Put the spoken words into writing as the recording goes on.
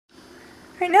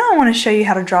Right now I want to show you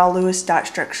how to draw Lewis dot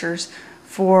structures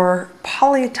for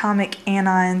polyatomic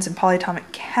anions and polyatomic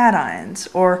cations,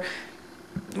 or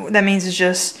what that means is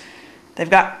just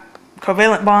they've got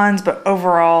covalent bonds but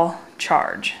overall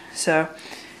charge. So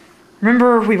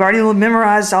remember, we've already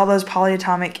memorized all those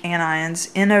polyatomic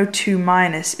anions.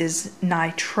 NO2- is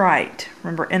nitrite.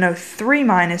 Remember,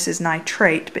 NO3- is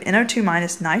nitrate, but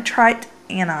NO2- nitrite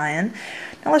anion.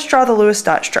 Now let's draw the Lewis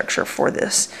dot structure for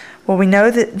this. Well, we know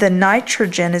that the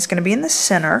nitrogen is going to be in the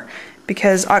center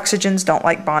because oxygens don't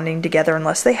like bonding together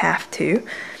unless they have to.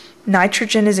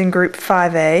 Nitrogen is in group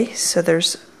 5A, so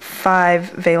there's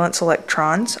 5 valence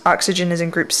electrons. Oxygen is in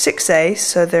group 6A,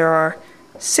 so there are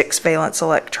 6 valence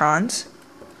electrons.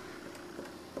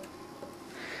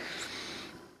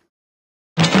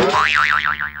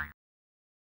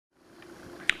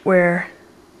 Where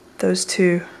those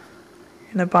two are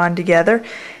going to bond together.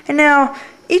 And now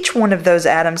each one of those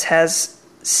atoms has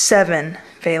 7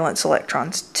 valence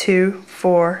electrons. 2,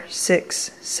 4,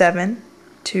 6, 7,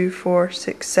 2, 4,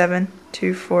 6, 7,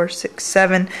 2, 4, 6,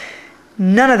 7.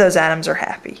 None of those atoms are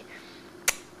happy.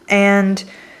 And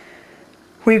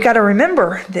we've got to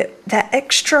remember that that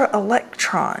extra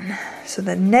electron, so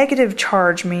the negative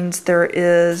charge means there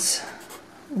is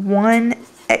one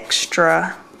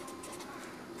extra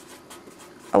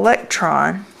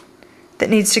electron that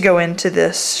needs to go into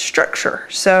this structure.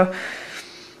 So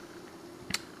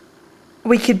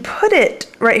we could put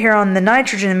it right here on the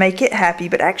nitrogen and make it happy,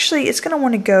 but actually it's going to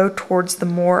want to go towards the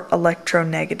more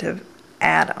electronegative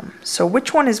atom. So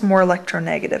which one is more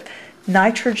electronegative,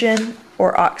 nitrogen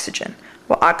or oxygen?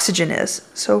 Well, oxygen is,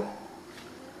 so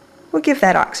we'll give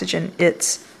that oxygen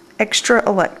its extra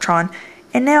electron,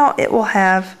 and now it will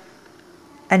have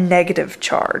a negative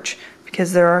charge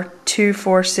because there are 2,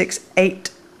 4, 6,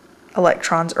 8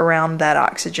 electrons around that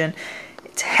oxygen.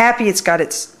 It's happy, it's got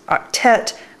its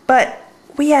octet, but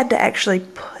we had to actually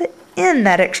put in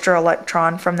that extra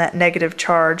electron from that negative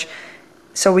charge,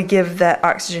 so we give that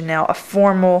oxygen now a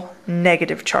formal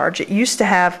negative charge. It used to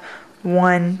have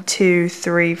 1, 2,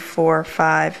 3, 4,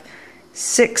 5,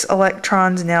 6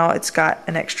 electrons. Now it's got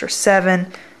an extra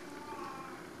 7.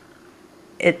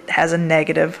 It has a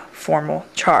negative formal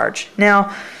charge.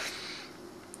 Now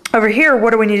over here,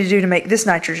 what do we need to do to make this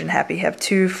nitrogen happy? Have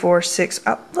 2, 4, 6.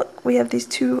 Oh, look, we have these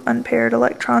 2 unpaired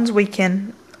electrons. We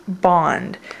can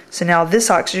bond. So now this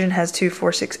oxygen has 2,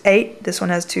 4, 6, 8. This one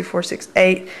has 2, 4, 6,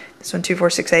 8. This one 2, 4,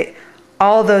 6, 8.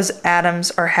 All those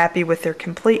atoms are happy with their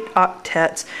complete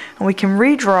octets, and we can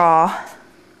redraw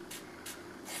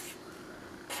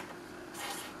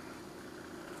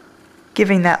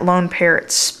giving that lone pair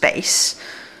its space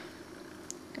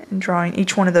and drawing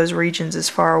each one of those regions as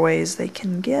far away as they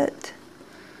can get.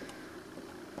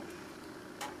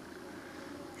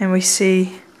 And we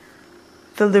see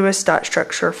the Lewis dot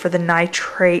structure for the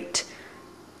nitrate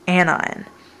anion.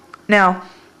 Now,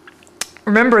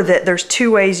 remember that there's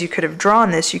 2 ways you could have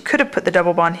drawn this. You could have put the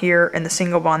double bond here and the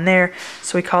single bond there,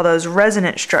 so we call those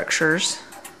resonant structures.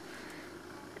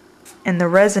 And the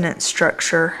resonant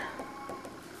structure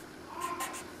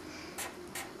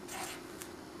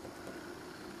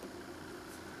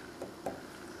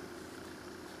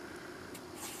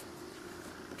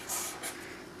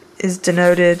is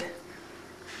denoted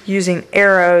using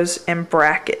arrows and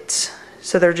brackets.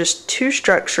 So they're just 2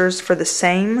 structures for the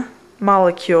same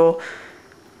molecule